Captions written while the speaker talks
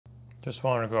Just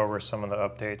wanted to go over some of the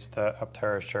updates that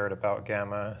Aptera shared about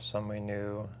Gamma. Some we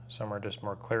knew, some are just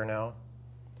more clear now.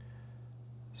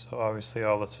 So obviously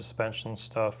all the suspension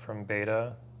stuff from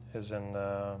beta is in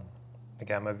the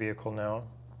Gamma vehicle now.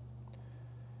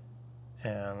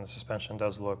 And the suspension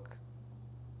does look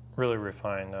really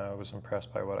refined. I was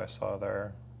impressed by what I saw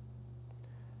there.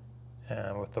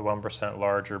 And with the 1%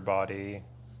 larger body,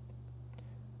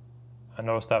 I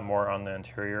noticed that more on the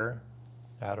interior.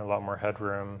 It had a lot more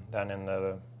headroom than in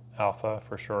the Alpha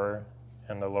for sure,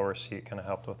 and the lower seat kind of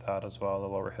helped with that as well, the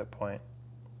lower hip point.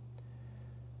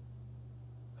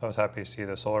 I was happy to see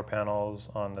the solar panels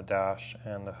on the dash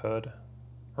and the hood,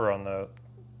 or on the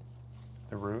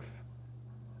roof.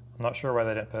 I'm not sure why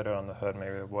they didn't put it on the hood,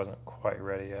 maybe it wasn't quite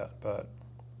ready yet, but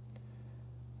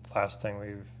the last thing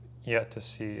we've yet to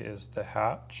see is the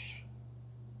hatch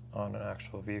on an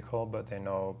actual vehicle, but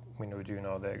we do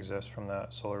know they exist from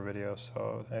that solar video,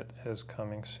 so it is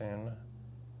coming soon.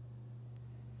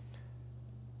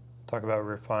 Talk about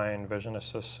refined vision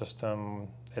assist system.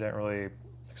 They didn't really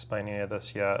explain any of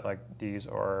this yet. Like, these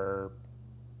are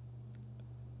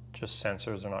just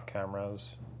sensors, they're not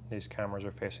cameras. These cameras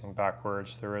are facing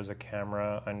backwards. There is a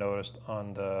camera I noticed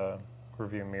on the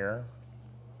rearview mirror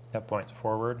that points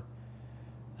forward,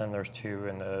 and there's two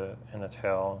in the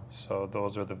tail. So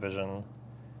those are the vision.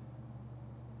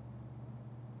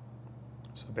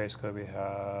 So basically we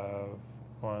have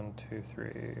 1, 2,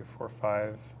 3, 4,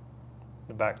 5.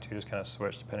 The back two just kind of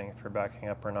switch depending if you're backing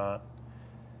up or not.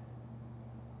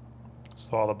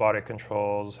 So all the body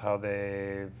controls, how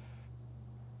they've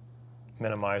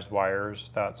minimized wires,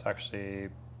 that's actually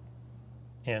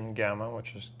in Gamma,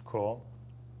 which is cool.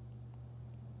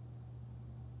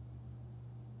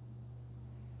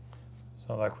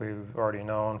 So like we've already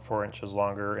known, 4 inches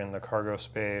longer in the cargo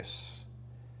space,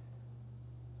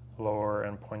 lower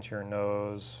and pointier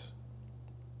nose,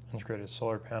 integrated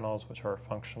solar panels which are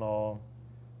functional.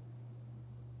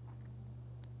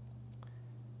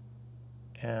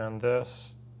 And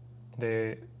this,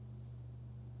 they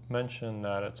mentioned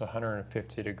that it's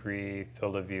 150-degree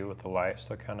field of view with the light,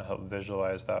 so kind of help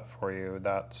visualize that for you.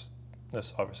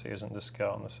 This obviously isn't to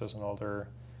scale, and this is an older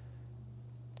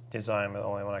design, but the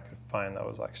only one I could find that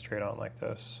was like straight on like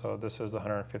this. So this is the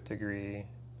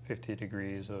 50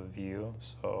 degrees of view,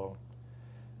 so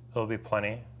it'll be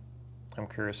plenty. I'm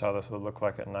curious how this would look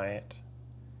like at night.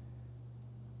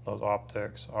 Those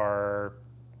optics are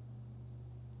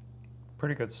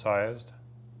pretty good sized.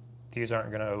 These aren't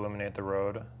going to illuminate the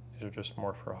road. These are just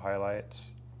more for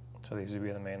highlights. So these would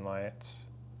be the main lights.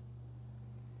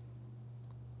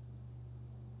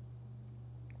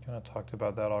 Kind of talked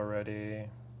about that already.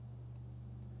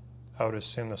 I would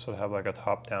assume this would have like a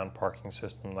top-down parking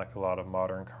system like a lot of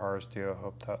modern cars do. I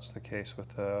hope that's the case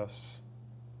with this.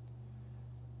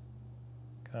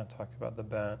 Kind of talked about the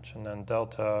bench, and then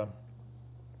Delta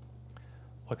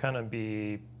will kind of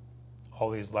be all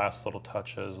these last little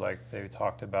touches, like they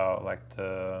talked about, like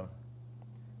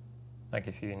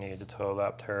if you need to tow the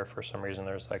Aptera for some reason,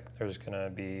 there's gonna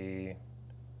be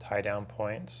tie-down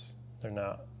points.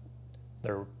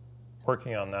 They're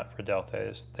working on that for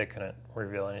Delta. They couldn't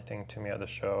reveal anything to me at the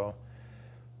show.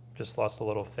 Just lots of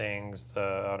little things.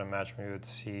 I would imagine we would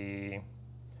see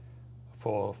a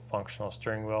full functional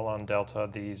steering wheel on Delta.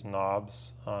 These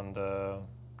knobs on the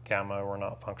Gamma were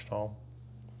not functional.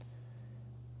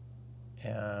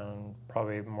 And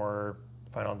probably more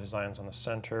final designs on the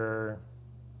center.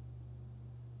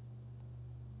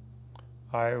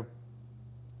 I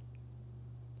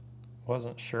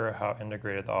wasn't sure how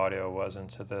integrated the audio was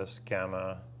into this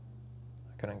Gamma.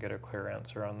 I couldn't get a clear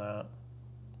answer on that.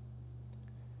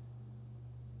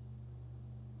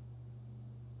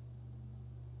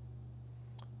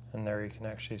 And there you can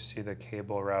actually see the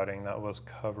cable routing that was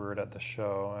covered at the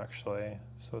show, actually.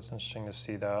 So it's interesting to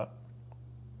see that.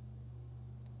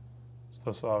 So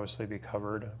this will obviously be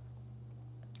covered.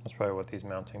 That's probably what these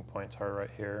mounting points are right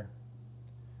here,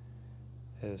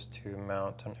 is to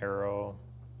mount an arrow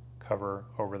cover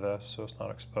over this so it's not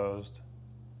exposed.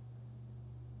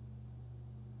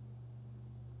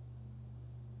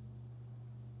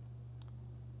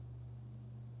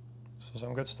 So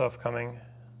some good stuff coming.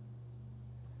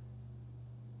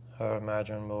 I would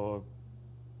imagine we'll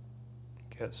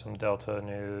get some Delta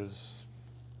news.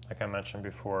 Like I mentioned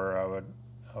before, I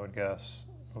would guess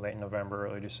late November,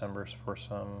 early December for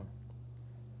some.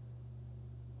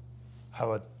 I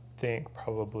would think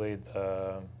probably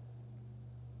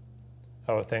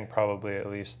at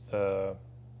least the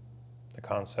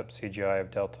concept CGI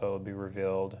of Delta will be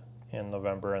revealed in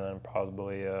November, and then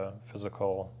probably a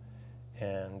physical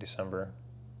in December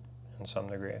in some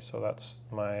degree. So that's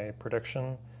my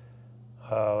prediction.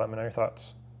 Let me know your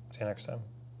thoughts. See you next time.